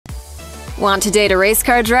Want to date a race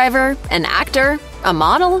car driver, an actor, a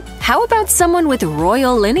model? How about someone with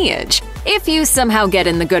royal lineage? If you somehow get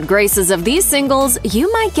in the good graces of these singles,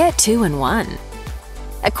 you might get 2 in 1.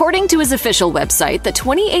 According to his official website, the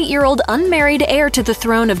 28-year-old unmarried heir to the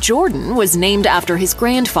throne of Jordan was named after his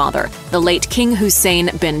grandfather, the late King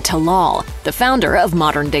Hussein bin Talal, the founder of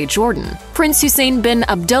modern-day Jordan. Prince Hussein bin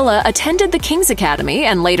Abdullah attended the King's Academy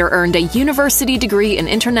and later earned a university degree in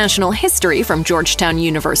international history from Georgetown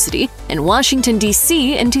University in Washington,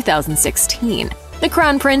 D.C. in 2016. The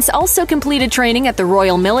Crown Prince also completed training at the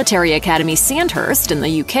Royal Military Academy Sandhurst in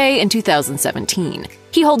the UK in 2017.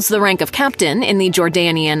 He holds the rank of captain in the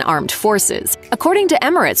Jordanian Armed Forces. According to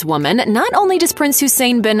Emirates Woman, not only does Prince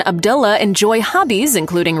Hussein bin Abdullah enjoy hobbies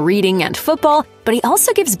including reading and football, but he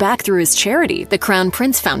also gives back through his charity, the Crown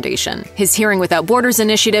Prince Foundation. His Hearing Without Borders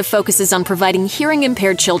initiative focuses on providing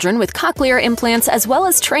hearing-impaired children with cochlear implants as well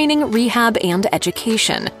as training, rehab, and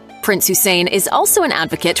education. Prince Hussein is also an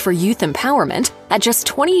advocate for youth empowerment. At just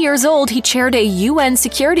 20 years old, he chaired a UN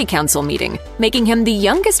Security Council meeting, making him the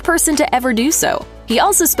youngest person to ever do so. He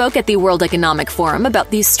also spoke at the World Economic Forum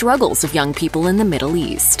about the struggles of young people in the Middle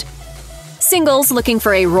East. Singles looking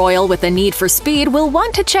for a royal with a need for speed will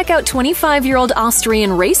want to check out 25-year-old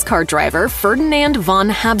Austrian race car driver Ferdinand von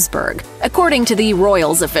Habsburg. According to the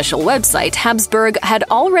royal's official website, Habsburg had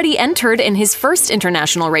already entered in his first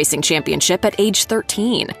international racing championship at age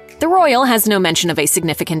 13. The royal has no mention of a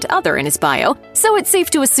significant other in his bio, so it's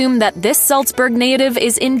safe to assume that this Salzburg native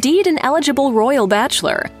is indeed an eligible royal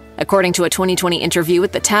bachelor. According to a 2020 interview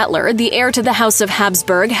with the Tatler, the heir to the House of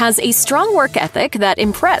Habsburg has a strong work ethic that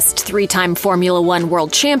impressed 3-time Formula One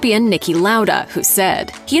world champion Niki Lauda, who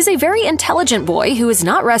said, "He is a very intelligent boy who is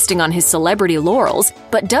not resting on his celebrity laurels,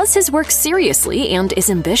 but does his work seriously and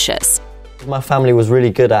is ambitious." My family was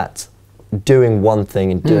really good at doing one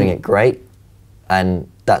thing and doing it great, and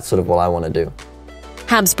that's sort of what I want to do.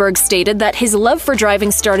 Habsburg stated that his love for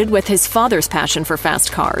driving started with his father's passion for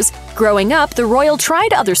fast cars. Growing up, the royal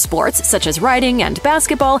tried other sports such as riding and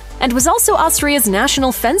basketball, and was also Austria's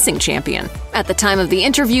national fencing champion. At the time of the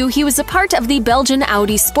interview, he was a part of the Belgian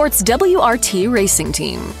Audi Sports WRT racing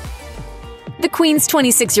team. The Queen's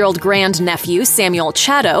 26-year-old grandnephew, Samuel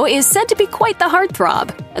Chatto, is said to be quite the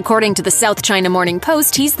heartthrob. According to the South China Morning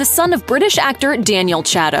Post, he's the son of British actor Daniel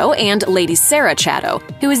Chatto and Lady Sarah Chatto,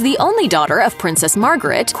 who is the only daughter of Princess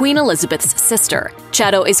Margaret, Queen Elizabeth's sister.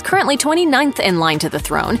 Chatto is currently 29th in line to the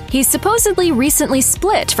throne. He's supposedly recently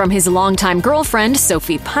split from his longtime girlfriend,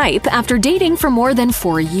 Sophie Pipe, after dating for more than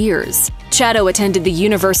 4 years. Chatto attended the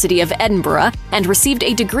University of Edinburgh and received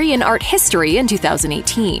a degree in art history in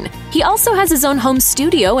 2018. He also has his own home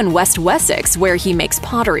studio in West Wessex, where he makes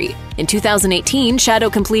pottery. In 2018, Chatto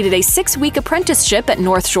completed a 6-week apprenticeship at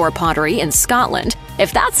North Shore Pottery in Scotland.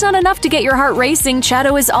 If that's not enough to get your heart racing,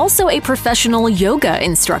 Chatto is also a professional yoga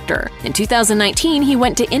instructor. In 2019, he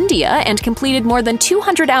went to India and completed more than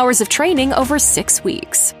 200 hours of training over 6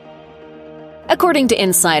 weeks. According to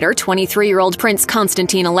Insider, 23-year-old Prince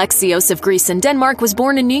Constantine-Alexios of Greece and Denmark was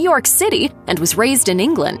born in New York City and was raised in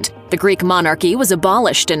England. The Greek monarchy was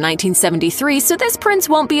abolished in 1973, so this prince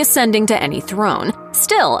won't be ascending to any throne.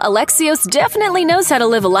 Still, Alexios definitely knows how to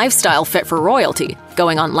live a lifestyle fit for royalty,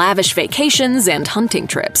 going on lavish vacations and hunting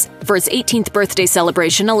trips. For his 18th birthday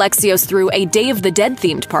celebration, Alexios threw a Day of the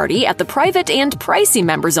Dead-themed party at the private and pricey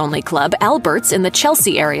members-only club Albert's in the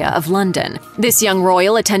Chelsea area of London. This young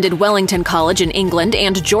royal attended Wellington College in England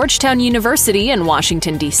and Georgetown University in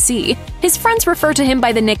Washington, D.C. His friends refer to him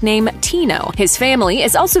by the nickname Tino. His family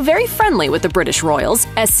is also very friendly with the British royals.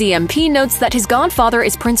 SCMP notes that his godfather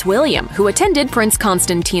is Prince William, who attended Prince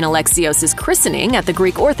Constantine-Alexios' christening at the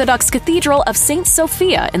Greek Orthodox Cathedral of St.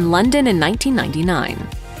 Sophia in London in 1999.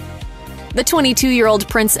 The 22-year-old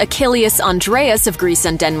Prince Achileas-Andreas of Greece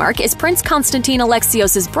and Denmark is Prince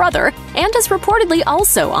Constantine-Alexios' brother and is reportedly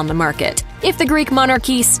also on the market. If the Greek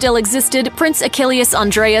monarchy still existed, Prince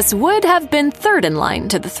Achileas-Andreas would have been third in line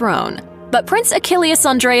to the throne. But Prince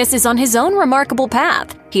Achileas-Andreas is on his own remarkable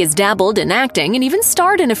path. He has dabbled in acting and even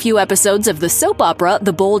starred in a few episodes of the soap opera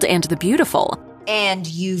The Bold and the Beautiful. And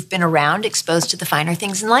you've been around, exposed to the finer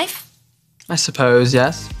things in life? I suppose,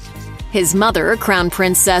 yes. His mother, Crown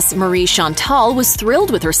Princess Marie Chantal, was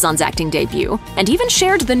thrilled with her son's acting debut and even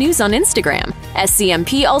shared the news on Instagram.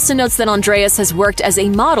 SCMP also notes that Andreas has worked as a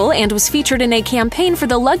model and was featured in a campaign for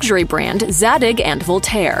the luxury brand Zadig and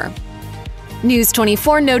Voltaire. News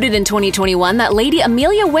 24 noted in 2021 that Lady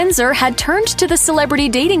Amelia Windsor had turned to the celebrity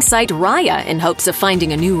dating site Raya in hopes of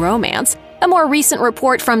finding a new romance. A more recent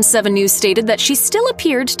report from 7 News stated that she still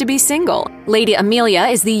appeared to be single. Lady Amelia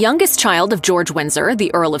is the youngest child of George Windsor,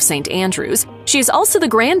 the Earl of St. Andrews. She is also the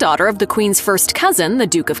granddaughter of the Queen's first cousin, the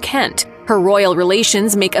Duke of Kent. Her royal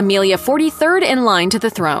relations make Amelia 43rd in line to the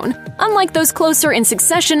throne. Unlike those closer in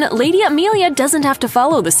succession, Lady Amelia doesn't have to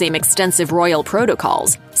follow the same extensive royal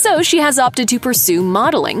protocols. So she has opted to pursue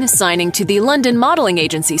modeling, signing to the London modeling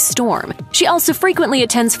agency Storm. She also frequently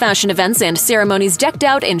attends fashion events and ceremonies decked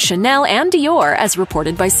out in Chanel and Dior, as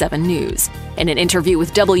reported by 7 News. In an interview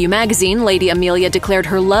with W Magazine, Lady Amelia declared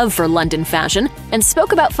her love for London fashion and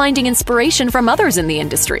spoke about finding inspiration from others in the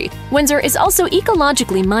industry. Windsor is also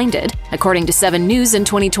ecologically minded. According to 7 News in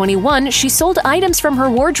 2021, she sold items from her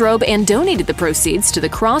wardrobe and donated the proceeds to the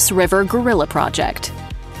Cross River Gorilla Project.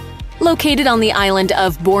 Located on the island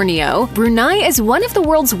of Borneo, Brunei is one of the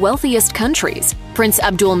world's wealthiest countries. Prince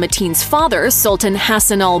Abdul Mateen's father, Sultan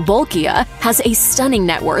Hassan al-Bolkiah, has a stunning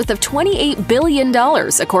net worth of $28 billion,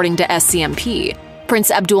 according to SCMP. Prince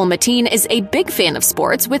Abdul Mateen is a big fan of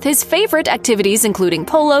sports, with his favorite activities including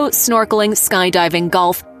polo, snorkeling, skydiving,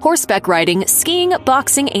 golf, horseback riding, skiing,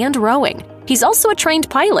 boxing, and rowing. He's also a trained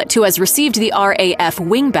pilot who has received the RAF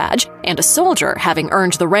Wing Badge and a soldier, having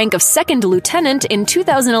earned the rank of second lieutenant in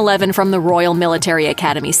 2011 from the Royal Military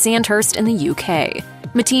Academy Sandhurst in the UK.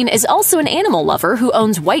 Mateen is also an animal lover who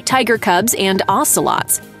owns white tiger cubs and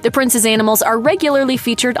ocelots. The prince's animals are regularly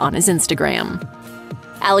featured on his Instagram.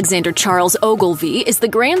 Alexander Charles Ogilvy is the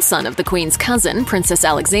grandson of the Queen's cousin, Princess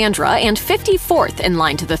Alexandra, and 54th in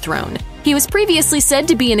line to the throne. He was previously said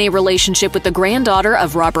to be in a relationship with the granddaughter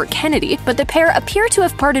of Robert Kennedy, but the pair appear to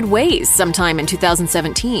have parted ways sometime in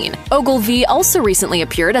 2017. Ogilvy also recently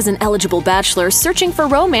appeared as an eligible bachelor searching for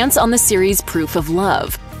romance on the series Proof of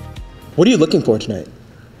Love. What are you looking for tonight?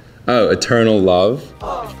 Oh, eternal love?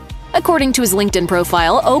 According to his LinkedIn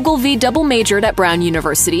profile, Ogilvy double majored at Brown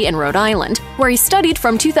University in Rhode Island, where he studied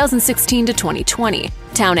from 2016 to 2020.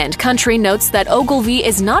 Town and Country notes that Ogilvy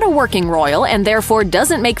is not a working royal and therefore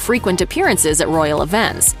doesn't make frequent appearances at royal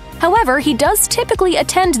events. However, he does typically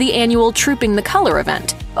attend the annual Trooping the Color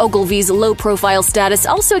event. Ogilvy's low-profile status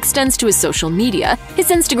also extends to his social media. His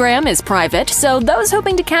Instagram is private, so those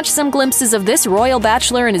hoping to catch some glimpses of this royal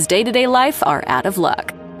bachelor in his day-to-day life are out of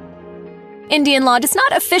luck. Indian law does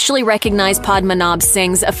not officially recognize Padmanabh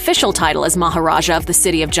Singh's official title as Maharaja of the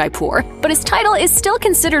city of Jaipur, but his title is still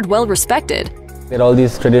considered well-respected. All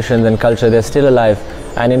these traditions and culture, they're still alive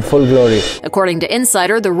and in full glory. According to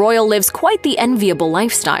Insider, the royal lives quite the enviable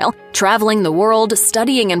lifestyle, traveling the world,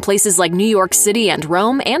 studying in places like New York City and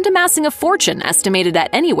Rome, and amassing a fortune estimated at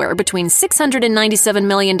anywhere between $697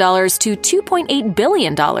 million to $2.8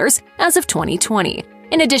 billion as of 2020.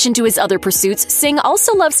 In addition to his other pursuits, Singh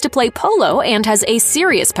also loves to play polo and has a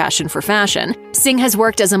serious passion for fashion. Singh has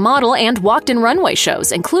worked as a model and walked in runway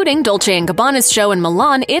shows, including Dolce & Gabbana's show in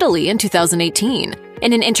Milan, Italy in 2018.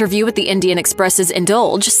 In an interview with the Indian Express's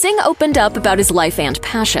Indulge, Singh opened up about his life and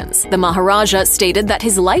passions. The Maharaja stated that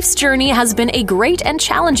his life's journey has been a great and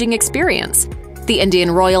challenging experience. The Indian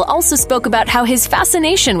royal also spoke about how his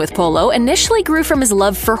fascination with polo initially grew from his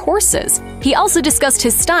love for horses. He also discussed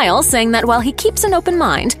his style, saying that while he keeps an open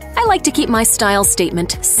mind, I like to keep my style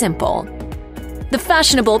statement simple. The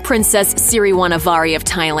fashionable Princess Sirivannavari of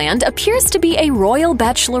Thailand appears to be a royal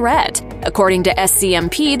bachelorette. According to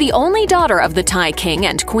SCMP, the only daughter of the Thai king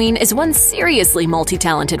and queen is one seriously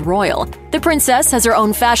multi-talented royal. The princess has her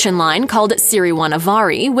own fashion line called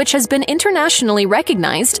Sirivannavari, which has been internationally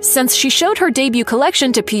recognized since she showed her debut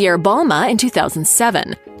collection to Pierre Balmain in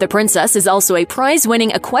 2007. The princess is also a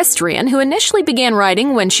prize-winning equestrian who initially began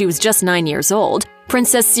riding when she was just 9 years old.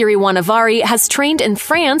 Princess Sirivannavari has trained in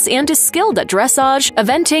France and is skilled at dressage,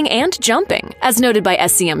 eventing, and jumping. As noted by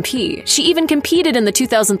SCMP, she even competed in the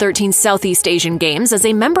 2013 Southeast Asian Games as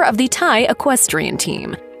a member of the Thai equestrian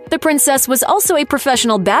team. The princess was also a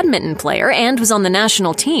professional badminton player and was on the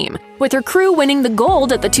national team, with her crew winning the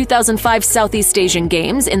gold at the 2005 Southeast Asian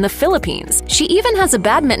Games in the Philippines. She even has a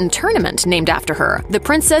badminton tournament named after her, the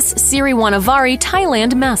Princess Sirivannavari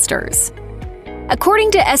Thailand Masters.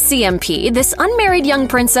 According to SCMP, this unmarried young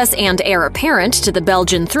princess and heir apparent to the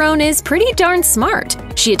Belgian throne is pretty darn smart.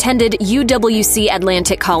 She attended UWC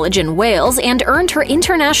Atlantic College in Wales and earned her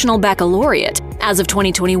international baccalaureate. As of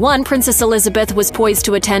 2021, Princess Elisabeth was poised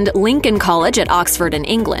to attend Lincoln College at Oxford in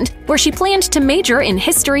England, where she planned to major in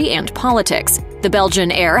history and politics. The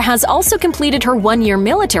Belgian heir has also completed her one-year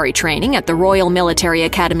military training at the Royal Military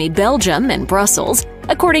Academy Belgium in Brussels.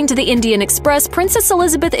 According to the Indian Express, Princess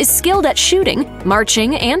Elisabeth is skilled at shooting,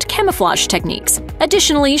 marching, and camouflage techniques.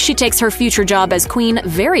 Additionally, she takes her future job as queen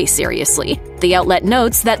very seriously. The outlet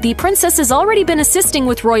notes that the princess has already been assisting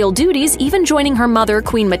with royal duties, even joining her mother,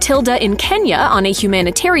 Queen Matilda, in Kenya on a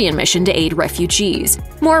humanitarian mission to aid refugees.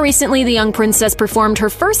 More recently, the young princess performed her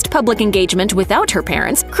first public engagement without her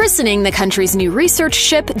parents, christening the country's new research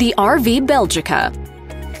ship, the RV Belgica.